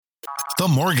The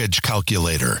Mortgage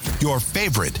Calculator, your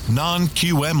favorite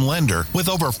non-QM lender with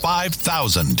over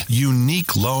 5,000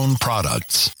 unique loan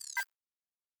products.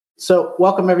 So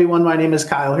welcome, everyone. My name is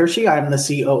Kyle Hershey. I'm the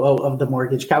COO of The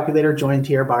Mortgage Calculator, joined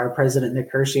here by our president,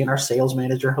 Nick Hershey, and our sales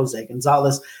manager, Jose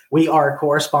Gonzalez. We are a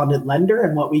correspondent lender,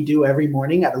 and what we do every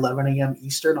morning at 11 a.m.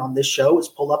 Eastern on this show is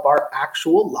pull up our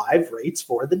actual live rates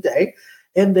for the day,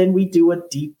 and then we do a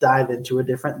deep dive into a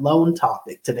different loan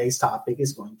topic. Today's topic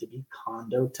is going to be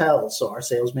Condotel. So our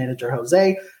sales manager,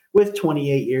 Jose, with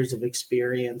 28 years of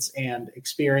experience in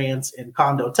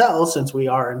Condotel, since we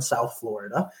are in South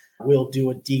Florida, we'll do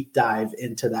a deep dive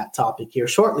into that topic here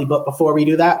shortly. But before we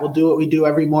do that, we'll do what we do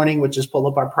every morning, which is pull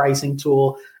up our pricing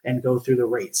tool and go through the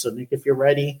rates. So Nick, if you're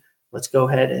ready, let's go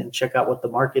ahead and check out what the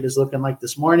market is looking like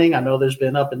this morning. I know there's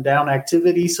been up and down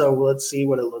activity, so let's see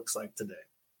what it looks like today.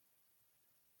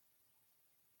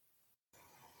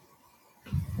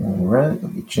 All right,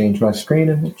 let me change my screen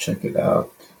and we'll check it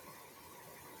out.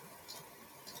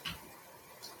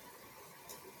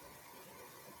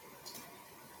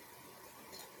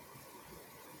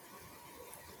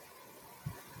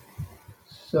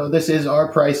 So this is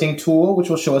our pricing tool, which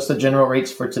will show us the general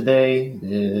rates for today.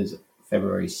 It is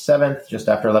February 7th, just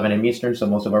after 11 a.m. Eastern, so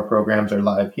most of our programs are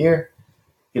live here.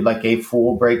 If you'd like a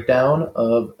full breakdown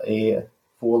of a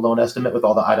full loan estimate with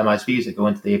all the itemized fees that go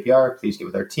into the APR, please get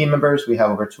with our team members. We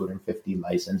have over 250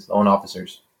 licensed loan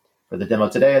officers. For the demo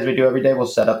today, as we do every day, we'll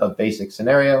set up a basic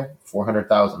scenario,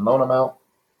 $400,000 loan amount.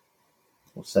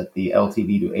 We'll set the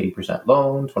LTV to 80%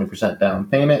 loan, 20% down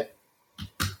payment.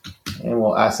 And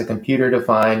we'll ask the computer to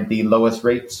find the lowest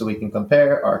rate so we can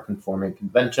compare our conforming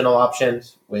conventional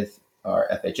options with our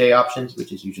FHA options,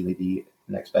 which is usually the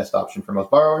next best option for most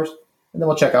borrowers. And then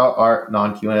we'll check out our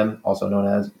non-QM, also known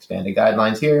as expanded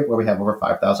guidelines here, where we have over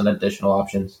 5,000 additional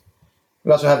options.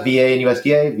 We also have VA and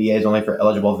USDA. VA is only for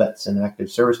eligible vets and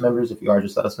active service members. If you are,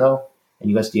 just let us know. And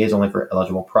USDA is only for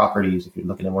eligible properties. If you're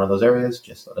looking in one of those areas,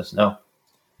 just let us know.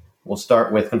 We'll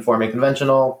start with conforming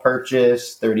conventional,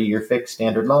 purchase, 30-year fixed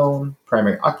standard loan,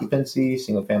 primary occupancy,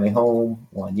 single-family home,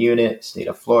 1 unit, state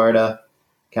of Florida,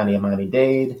 county of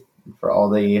Miami-Dade. For all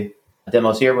the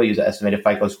demos here, we'll use an estimated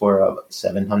FICO score of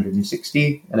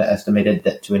 760 and an estimated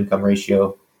debt-to-income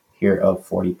ratio here of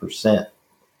 40%.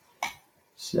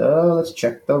 So let's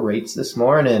check the rates this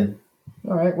morning.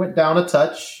 All right, went down a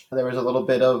touch. There was a little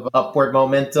bit of upward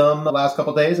momentum the last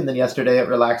couple of days, and then yesterday it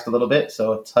relaxed a little bit,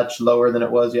 so a touch lower than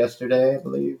it was yesterday, I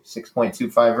believe.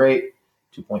 6.25 rate,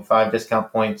 2.5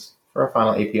 discount points for a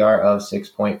final APR of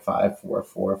 6.544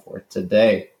 for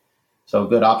today. So a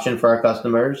good option for our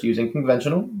customers using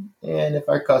conventional. And if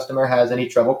our customer has any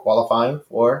trouble qualifying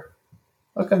for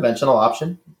a conventional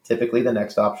option, typically the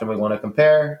next option we want to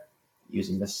compare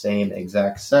using the same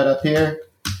exact setup here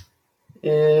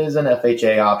is an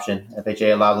FHA option.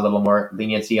 FHA allows a little more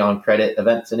leniency on credit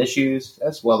events and issues,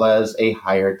 as well as a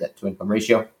higher debt-to-income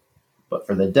ratio. But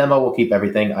for the demo, we'll keep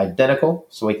everything identical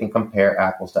so we can compare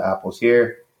apples to apples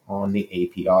here on the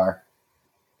APR.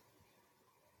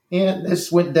 And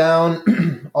this went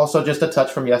down also just a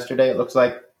touch from yesterday. It looks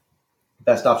like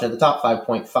best option at the top,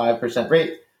 5.5%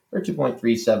 rate for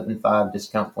 2.375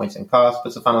 discount points and cost,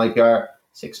 puts the final APR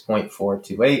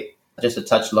 6.428. Just a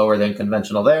touch lower than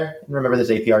conventional there. And remember,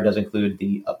 this APR does include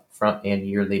the upfront and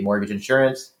yearly mortgage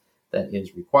insurance that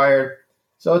is required.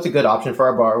 So it's a good option for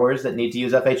our borrowers that need to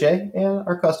use FHA, and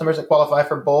our customers that qualify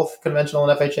for both conventional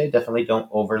and FHA definitely don't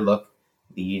overlook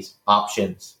these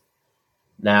options.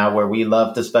 Now, where we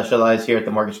love to specialize here at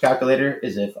the Mortgage Calculator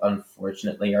is if,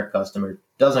 unfortunately, our customer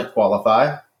doesn't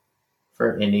qualify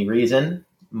for any reason.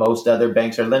 Most other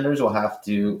banks or lenders will have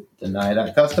to deny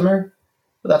that customer.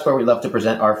 But that's where we love to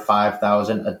present our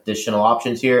 5,000 additional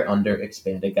options here under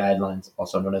expanded guidelines,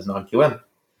 also known as non-QM.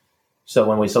 So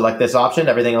when we select this option,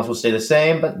 everything else will stay the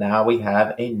same, but now we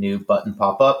have a new button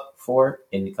pop up for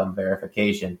income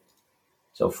verification.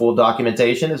 So full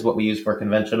documentation is what we use for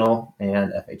conventional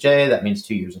and FHA. That means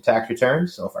 2 years of tax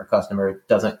returns. So if our customer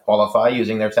doesn't qualify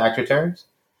using their tax returns,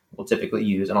 we'll typically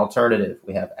use an alternative.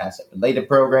 We have asset-related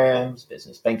programs,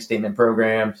 business bank statement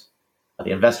programs. The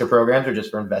investor programs are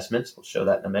just for investments. We'll show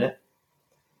that in a minute.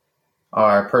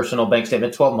 Our personal bank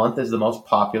statement 12-month is the most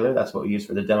popular. That's what we use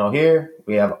for the demo here.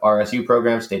 We have RSU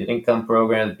programs, stated income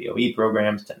programs, BOE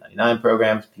programs, 1099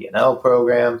 programs, P&L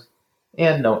programs,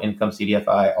 and no income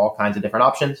CDFI, all kinds of different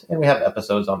options. And we have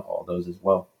episodes on all those as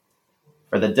well.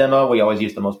 For the demo, we always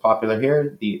use the most popular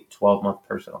here, the 12-month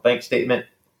personal bank statement.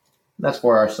 That's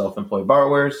for our self-employed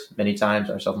borrowers. Many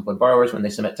times our self-employed borrowers, when they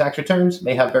submit tax returns,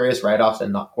 may have various write-offs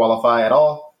and not qualify at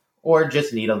all, or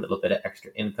just need a little bit of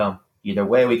extra income. Either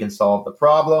way, we can solve the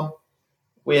problem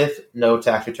with no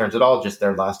tax returns at all, just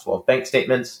their last 12 bank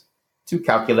statements. to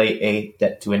calculate a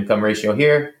debt to income ratio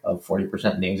here of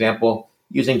 40% in the example,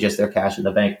 using just their cash in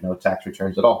the bank, no tax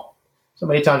returns at all. So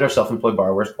many times our self-employed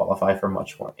borrowers qualify for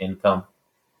much more income.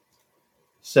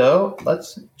 So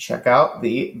let's check out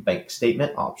the bank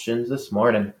statement options this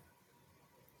morning.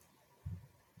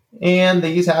 And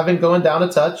these have been going down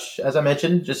a touch, as I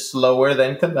mentioned, just slower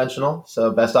than conventional.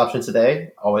 So best option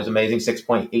today, always amazing,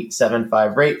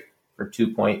 6.875 rate for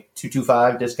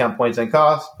 2.225 discount points and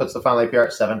costs, puts the final APR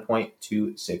at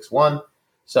 7.261.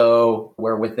 So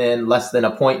we're within less than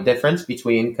a point difference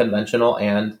between conventional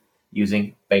and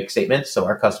using bank statements. So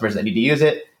our customers that need to use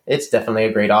it, it's definitely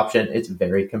a great option. It's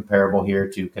very comparable here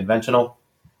to conventional.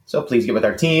 So please get with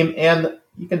our team. And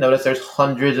you can notice there's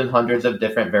hundreds and hundreds of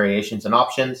different variations and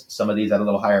options. Some of these at a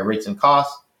little higher rates and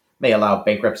costs may allow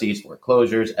bankruptcies,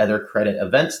 foreclosures, other credit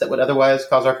events that would otherwise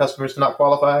cause our customers to not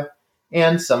qualify.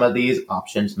 And some of these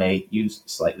options may use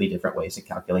slightly different ways to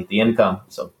calculate the income.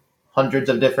 So hundreds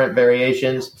of different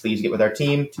variations. Please get with our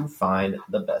team to find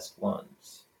the best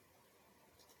ones.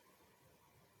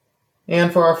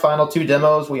 And for our final two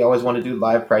demos, we always want to do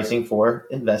live pricing for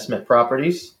investment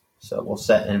properties. So we'll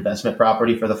set an investment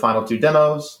property for the final two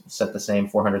demos, set the same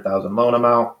 400,000 loan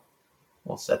amount.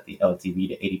 We'll set the LTV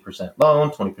to 80%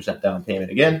 loan, 20% down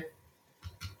payment again.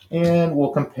 And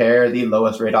we'll compare the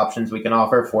lowest rate options we can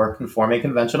offer for conforming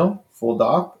conventional, full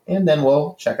doc, and then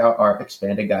we'll check out our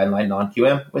expanded guideline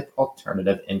non-QM with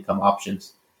alternative income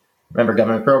options. Remember,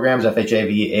 government programs, FHA,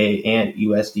 VA, and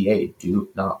USDA do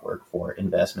not work for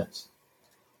investments.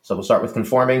 So we'll start with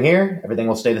conforming here. Everything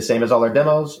will stay the same as all our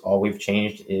demos. All we've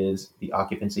changed is the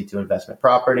occupancy to investment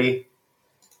property.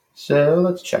 So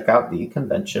let's check out the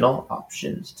conventional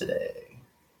options today.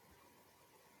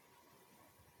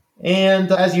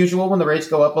 And as usual, when the rates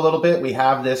go up a little bit, we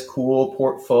have this cool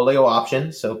portfolio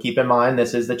option. So keep in mind,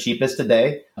 this is the cheapest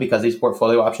today because these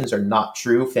portfolio options are not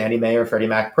true Fannie Mae or Freddie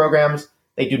Mac programs.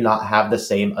 They do not have the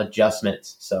same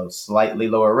adjustments. So slightly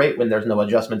lower rate when there's no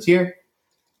adjustments here.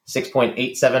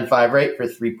 6.875 rate for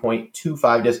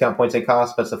 3.25 discount points and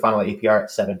costs, puts the final APR at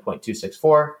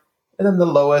 7.264. And then the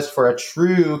lowest for a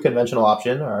true conventional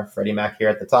option, our Freddie Mac here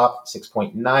at the top,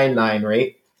 6.99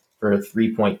 rate for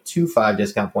 3.25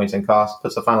 discount points and costs,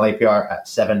 puts the final APR at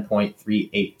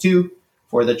 7.382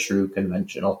 for the true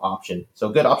conventional option. So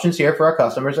good options here for our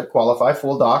customers that qualify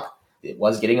full doc. It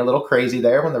was getting a little crazy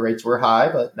there when the rates were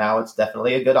high, but now it's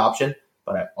definitely a good option.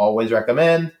 But I always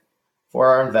recommend for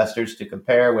our investors to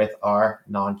compare with our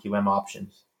non-QM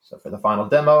options. So for the final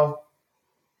demo,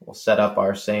 we'll set up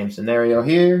our same scenario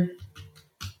here.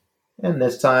 And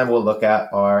this time we'll look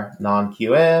at our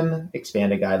non-QM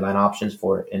expanded guideline options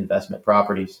for investment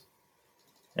properties.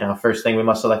 Now, first thing we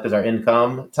must select is our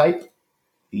income type.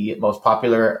 The most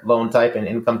popular loan type and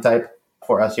income type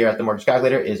for us here at the Mortgage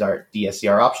Calculator is our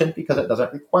DSCR option because it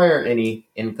doesn't require any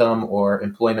income or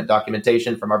employment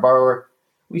documentation from our borrower.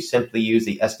 We simply use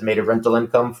the estimated rental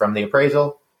income from the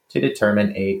appraisal to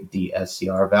determine a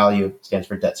DSCR value. It stands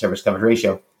for debt service coverage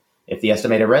ratio. If the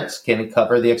estimated rents can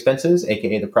cover the expenses,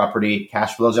 aka the property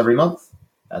cash flows every month,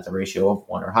 that's a ratio of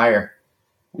 1 or higher.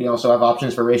 We also have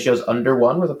options for ratios under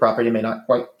 1 where the property may not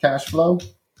quite cash flow,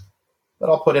 but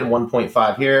I'll put in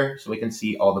 1.5 here so we can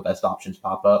see all the best options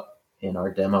pop up in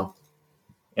our demo.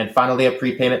 And finally, a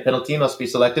prepayment penalty must be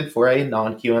selected for a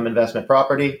non-QM investment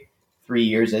property. 3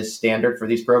 years is standard for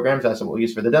these programs. That's what we'll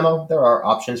use for the demo. There are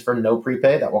options for no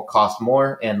prepay that will cost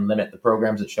more and limit the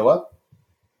programs that show up.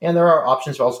 And there are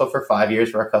options also for 5 years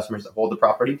for our customers that hold the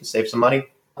property to save some money,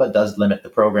 but does limit the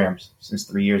programs. Since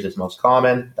 3 years is most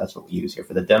common, that's what we use here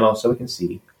for the demo so we can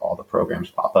see all the programs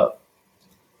pop up.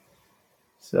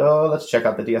 So let's check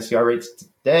out the DSCR rates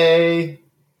today.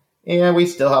 And we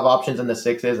still have options in the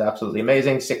sixes. Absolutely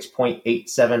amazing.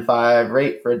 6.875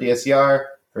 rate for a DSCR.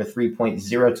 For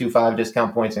 3.025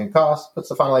 discount points and costs, puts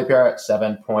the final APR at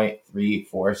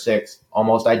 7.346,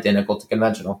 almost identical to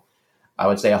conventional. I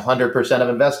would say 100% of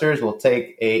investors will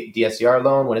take a DSCR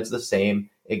loan when it's the same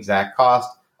exact cost,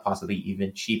 possibly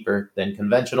even cheaper than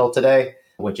conventional today,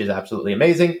 which is absolutely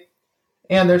amazing.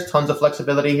 And there's tons of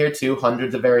flexibility here too,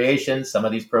 hundreds of variations. Some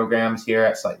of these programs here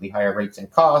at slightly higher rates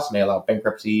and costs may allow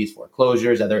bankruptcies,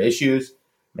 foreclosures, other issues,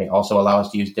 may also allow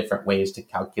us to use different ways to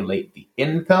calculate the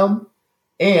income.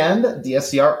 And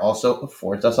DSCR also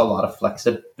affords us a lot of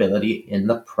flexibility in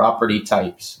the property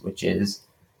types, which is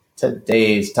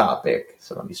today's topic.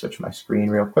 So let me switch my screen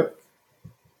real quick.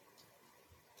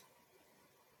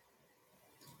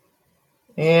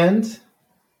 And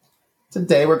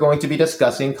today we're going to be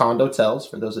discussing condotels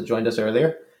for those that joined us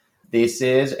earlier. This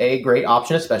is a great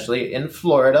option, especially in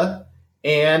Florida,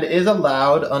 and is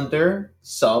allowed under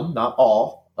some, not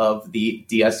all, of the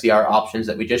DSCR options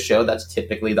that we just showed. That's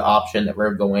typically the option that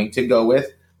we're going to go with.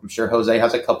 I'm sure Jose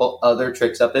has a couple other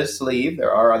tricks up his sleeve.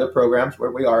 There are other programs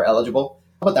where we are eligible,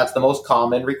 but that's the most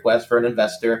common request for an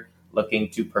investor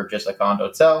looking to purchase a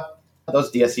Condotel.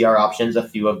 Those DSCR options, a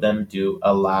few of them do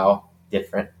allow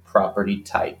different property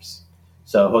types.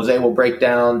 So Jose will break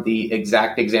down the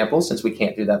exact examples since we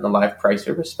can't do that in the live price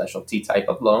service specialty type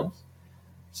of loans.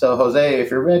 So Jose,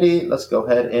 if you're ready, let's go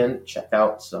ahead and check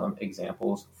out some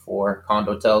examples for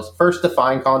Condotels. First,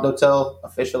 define Condotel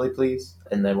officially, please,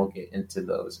 and then we'll get into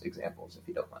those examples if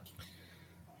you don't mind.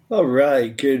 All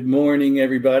right. Good morning,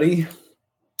 everybody.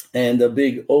 And a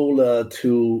big hola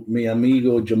to mi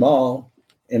amigo Jamal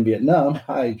in Vietnam.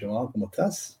 Hi, Jamal. ¿Cómo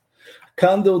estás?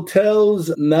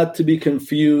 Condotels, not to be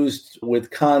confused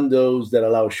with condos that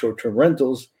allow short-term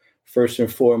rentals. First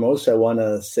and foremost, I want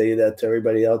to say that to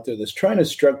everybody out there that's trying to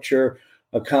structure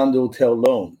a Condotel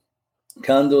loan.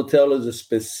 Condotel is a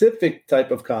specific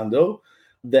type of condo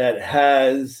that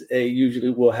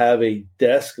usually will have a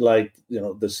desk, like,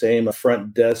 the same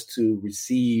front desk to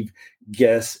receive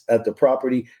guests at the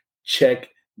property, check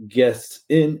guests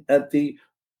in at the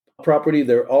property.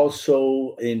 They're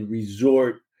also in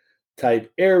resort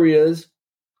type areas,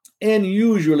 and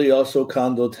usually also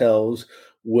Condotels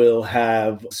will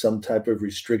have some type of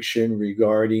restriction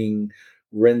regarding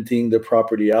renting the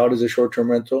property out as a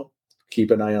short-term rental. Keep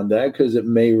an eye on that because it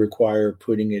may require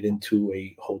putting it into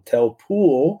a hotel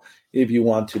pool if you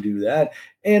want to do that.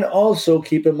 And also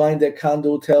keep in mind that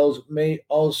Condotels may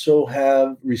also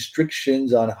have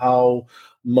restrictions on how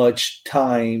much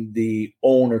time the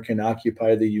owner can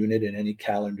occupy the unit in any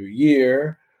calendar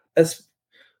year.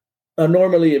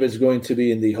 Normally, if it's going to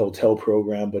be in the hotel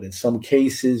program, but in some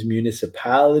cases,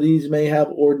 municipalities may have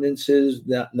ordinances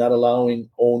not allowing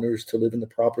owners to live in the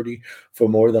property for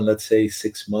more than, let's say,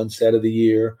 6 months out of the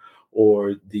year,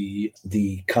 or the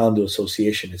condo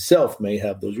association itself may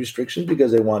have those restrictions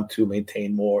because they want to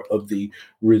maintain more of the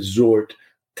resort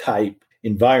type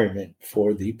environment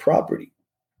for the property.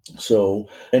 So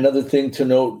another thing to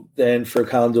note then for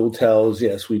Condotels,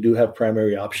 yes, we do have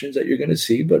primary options that you're going to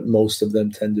see, but most of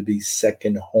them tend to be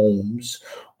second homes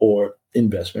or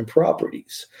investment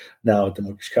properties. Now at the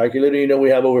Mortgage Calculator,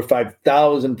 we have over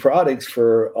 5,000 products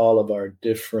for all of our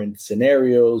different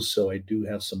scenarios. So I do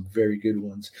have some very good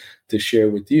ones to share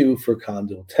with you for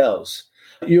Condotels.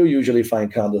 You'll usually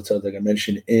find Condotels, like I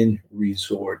mentioned, in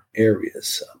resort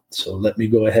areas. So let me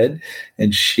go ahead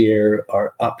and share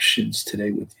our options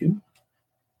today with you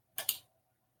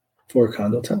for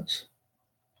Condotels.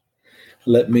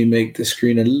 Let me make the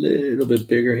screen a little bit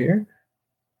bigger here.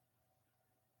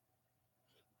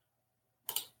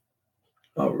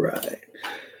 All right.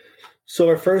 So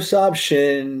our first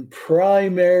option,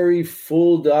 primary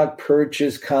full doc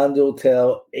purchase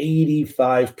Condotel,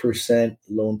 85%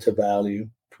 loan to value.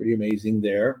 Pretty amazing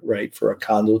there, right, for a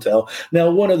Condotel.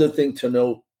 Now, one other thing to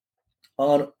note,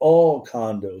 on all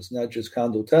condos, not just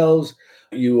Condotels,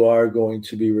 you are going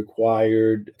to be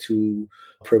required to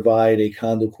provide a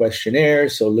condo questionnaire.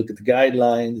 So look at the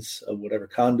guidelines of whatever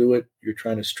conduit you're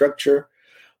trying to structure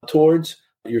towards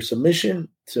your submission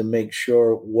to make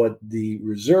sure what the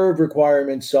reserve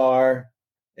requirements are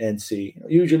and see.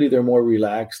 Usually they're more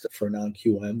relaxed for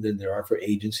non-QM than there are for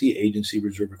agency. Agency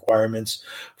reserve requirements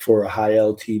for a high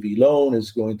LTV loan is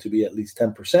going to be at least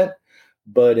 10%.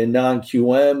 But in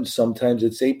non-QM, sometimes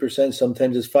it's 8%,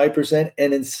 sometimes it's 5%.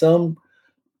 And in some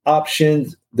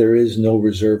options, there is no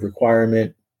reserve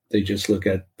requirement. They just look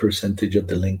at percentage of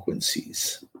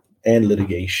delinquencies and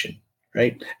litigation,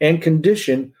 right? And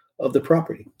condition of the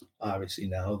property. Obviously,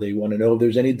 now they want to know if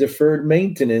there's any deferred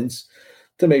maintenance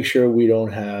to make sure we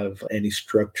don't have any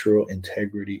structural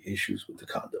integrity issues with the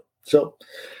condo. So,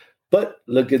 but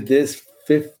look at this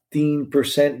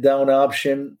 15% down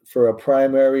option for a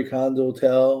primary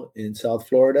Condotel in South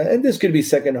Florida. And this could be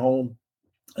second home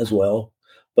as well.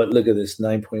 But look at this,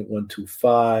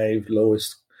 9.125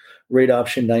 lowest rate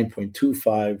option,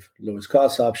 9.25 lowest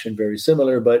cost option, very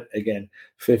similar. But again,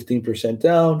 15%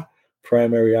 down,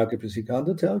 primary occupancy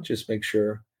Condotel. Just make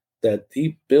sure that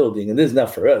the building, and this is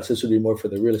not for us, this would be more for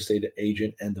the real estate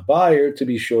agent and the buyer to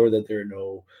be sure that there are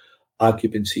no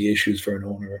occupancy issues for an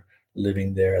owner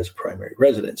living there as a primary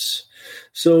residence.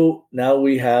 So now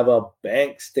we have a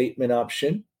bank statement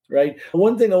option, right?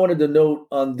 One thing I wanted to note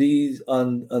on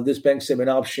this bank statement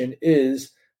option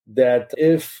is that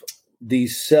if the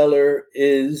seller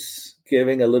is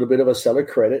giving a little bit of a seller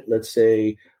credit, let's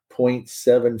say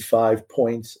 0.75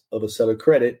 points of a seller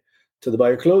credit to the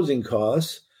buyer closing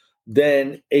costs,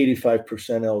 then 85%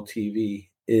 LTV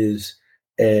is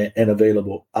an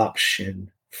available option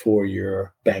for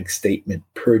your bank statement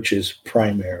purchase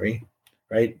primary,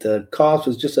 right? The cost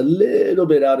was just a little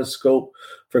bit out of scope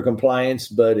for compliance,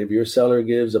 but if your seller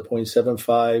gives a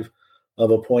 0.75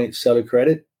 of a point seller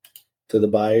credit to the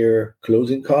buyer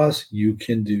closing costs, you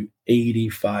can do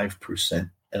 85%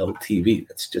 LTV.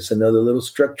 That's just another little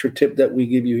structure tip that we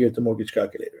give you here at the Mortgage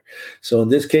Calculator. So in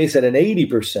this case, at an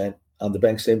 80% on the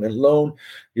bank statement loan,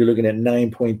 you're looking at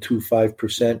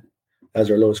 9.25%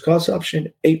 as our lowest cost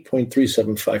option,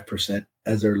 8.375%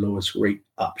 as our lowest rate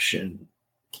option.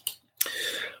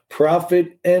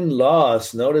 Profit and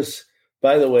loss. Notice,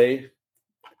 by the way,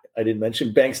 I didn't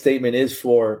mention bank statement is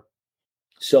for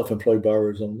self-employed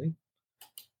borrowers only.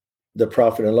 The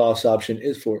profit and loss option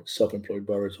is for self-employed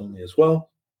borrowers only as well.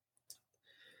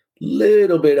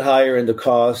 Little bit higher in the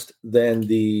cost than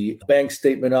the bank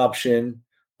statement option,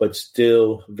 but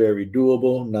still very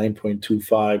doable.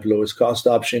 9.25 lowest cost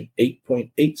option,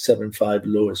 8.875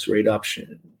 lowest rate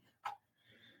option.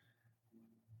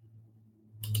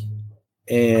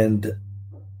 And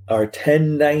our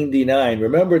 1099.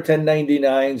 Remember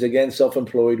 1099s, again,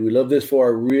 self-employed. We love this for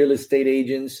our real estate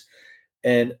agents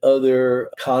and other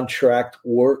contract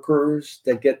workers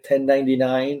that get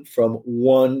 1099 from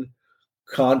one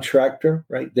contractor,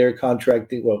 right? They're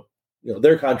contracting,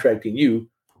 they're contracting you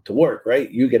to work,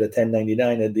 right? You get a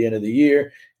 1099 at the end of the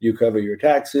year, you cover your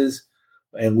taxes,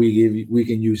 and we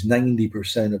can use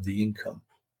 90% of the income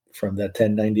from that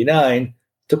 1099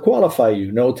 to qualify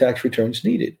you. No tax returns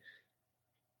needed.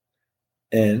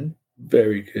 And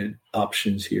very good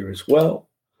options here as well.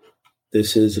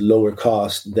 This is lower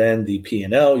cost than the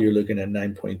P&L. You're looking at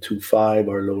 9.25,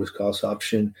 our lowest cost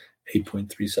option,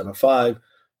 8.375,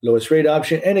 lowest rate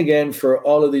option. And again, for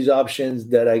all of these options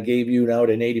that I gave you now at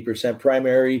an 80%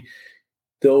 primary,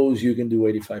 those you can do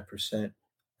 85%.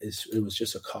 It was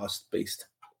just a cost-based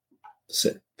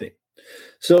thing.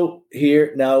 So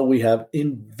here now we have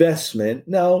investment.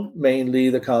 Now, mainly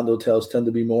the Condotels tend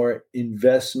to be more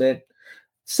investment.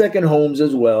 Second homes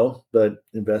as well, but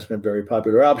investment, very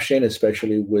popular option,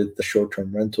 especially with the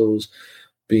short-term rentals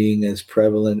being as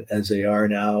prevalent as they are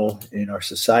now in our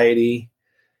society.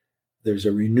 There's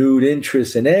a renewed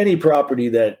interest in any property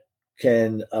that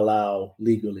can allow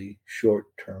legally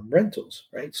short-term rentals,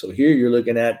 right? So here you're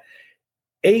looking at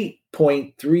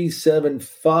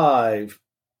 8.375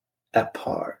 at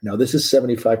par. Now, this is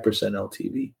 75%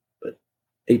 LTV, but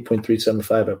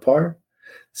 8.375 at par.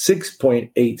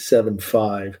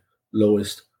 6.875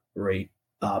 lowest rate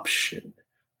option,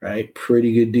 right?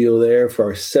 Pretty good deal there for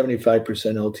our 75%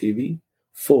 LTV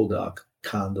full doc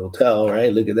Condotel,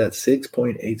 right? Look at that,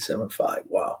 6.875.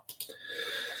 Wow.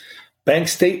 Bank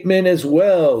statement as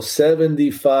well,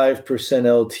 75%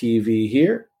 LTV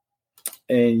here.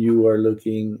 And you are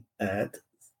looking at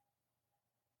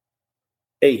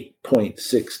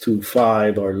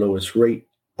 8.625, our lowest rate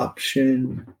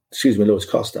option. Lowest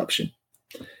cost option.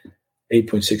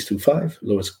 8.625,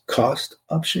 lowest cost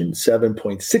option.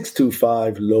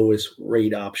 7.625, lowest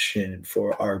rate option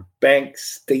for our bank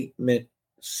statement.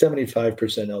 75%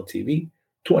 LTV,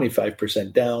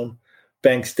 25% down,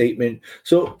 bank statement.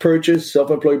 So purchase,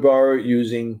 self-employed borrower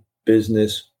using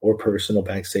business or personal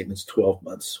bank statements, 12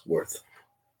 months worth.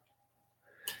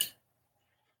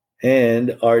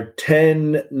 And our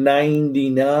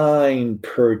 1099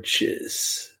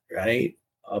 purchase, right,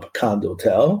 of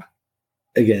Condotel,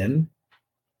 again,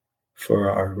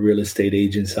 for our real estate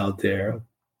agents out there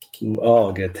who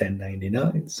all get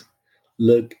 1099s.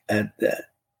 Look at that.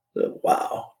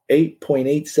 Wow,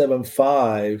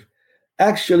 8.875,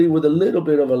 actually with a little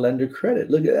bit of a lender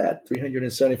credit. Look at that,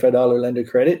 $375 lender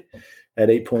credit at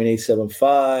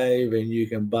 8.875, and you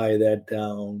can buy that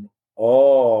down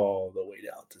all the way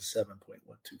down to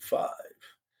 7.125.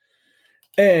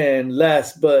 And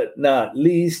last but not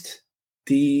least,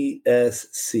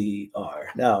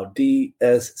 DSCR. Now,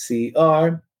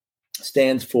 DSCR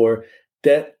stands for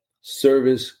Debt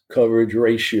Service Coverage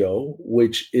Ratio,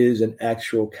 which is an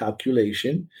actual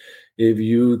calculation. If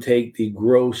you take the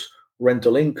gross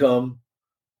rental income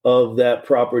of that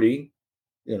property,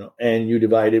 and you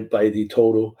divide it by the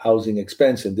total housing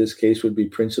expense, in this case would be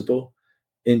principal,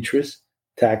 interest,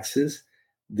 taxes,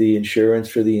 the insurance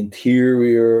for the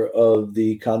interior of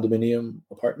the condominium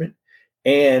apartment,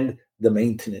 and the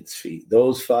maintenance fee.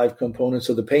 Those 5 components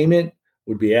of the payment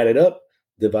would be added up,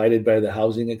 divided by the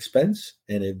housing expense.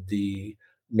 And if the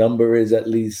number is at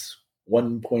least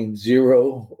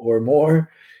 1.0 or more,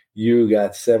 you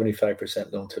got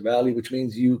 75% loan to value, which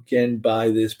means you can buy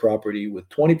this property with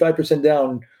 25%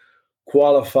 down,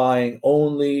 qualifying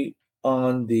only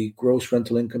on the gross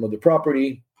rental income of the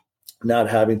property, not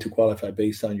having to qualify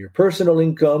based on your personal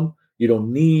income. You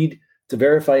don't need to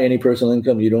verify any personal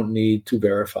income. You don't need to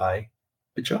verify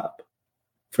a job.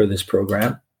 for this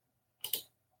program.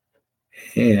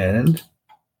 And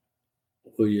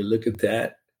will you look at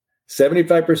that?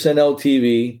 75%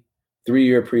 LTV,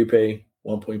 3-year prepay,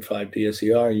 1.5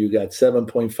 DSCR. You got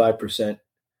 7.5%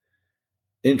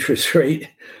 interest rate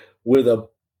with a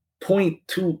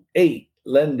 0.28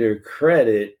 lender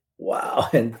credit. Wow.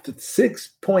 And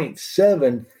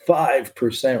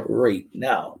 6.75% rate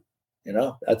now.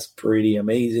 That's pretty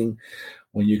amazing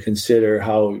when you consider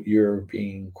how you're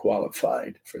being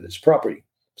qualified for this property.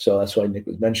 So that's why Nick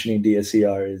was mentioning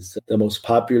DSCR is the most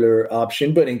popular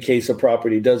option. But in case a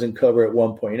property doesn't cover at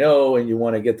 1.0 and you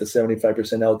want to get the 75%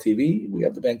 LTV, we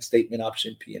have the bank statement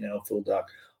option, P&L, full doc,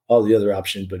 all the other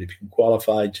options. But if you can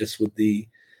qualify just with the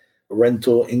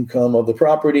rental income of the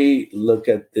property, look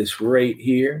at this rate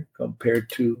here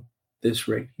compared to this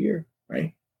rate here,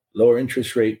 right? Lower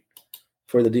interest rate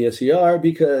for the DSCR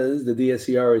because the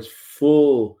DSCR is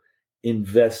full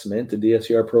investment. The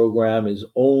DSCR program is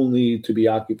only to be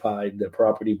occupied, the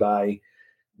property, by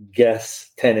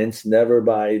guests, tenants, never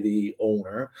by the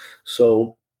owner.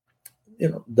 So,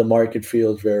 the market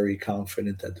feels very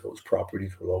confident that those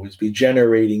properties will always be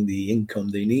generating the income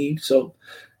they need. So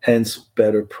hence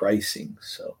better pricing.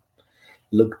 So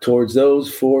look towards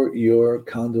those for your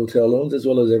Condotel loans, as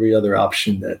well as every other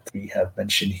option that we have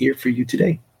mentioned here for you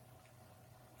today.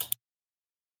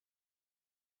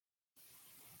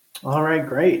 All right,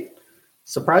 great.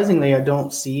 Surprisingly, I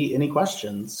don't see any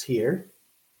questions here.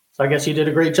 So I guess you did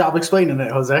a great job explaining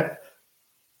it, Jose.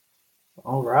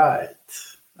 All right.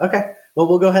 Okay. Well,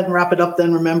 we'll go ahead and wrap it up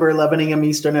then. Remember, 11 a.m.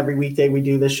 Eastern every weekday, we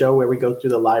do this show where we go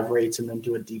through the live rates and then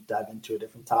do a deep dive into a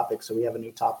different topic. So we have a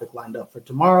new topic lined up for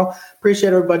tomorrow.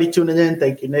 Appreciate everybody tuning in.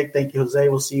 Thank you, Nick. Thank you, Jose.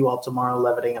 We'll see you all tomorrow,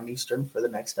 11 a.m. Eastern, for the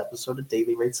next episode of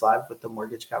Daily Rates Live with the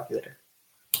Mortgage Calculator.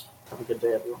 Have a good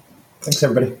day, everyone. Thanks,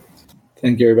 everybody.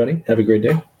 Thank you, everybody. Have a great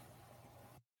day.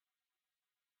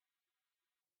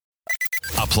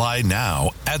 Apply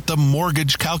now at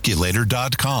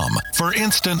themortgagecalculator.com for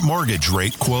instant mortgage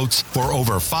rate quotes for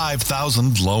over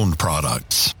 5,000 loan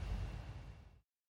products.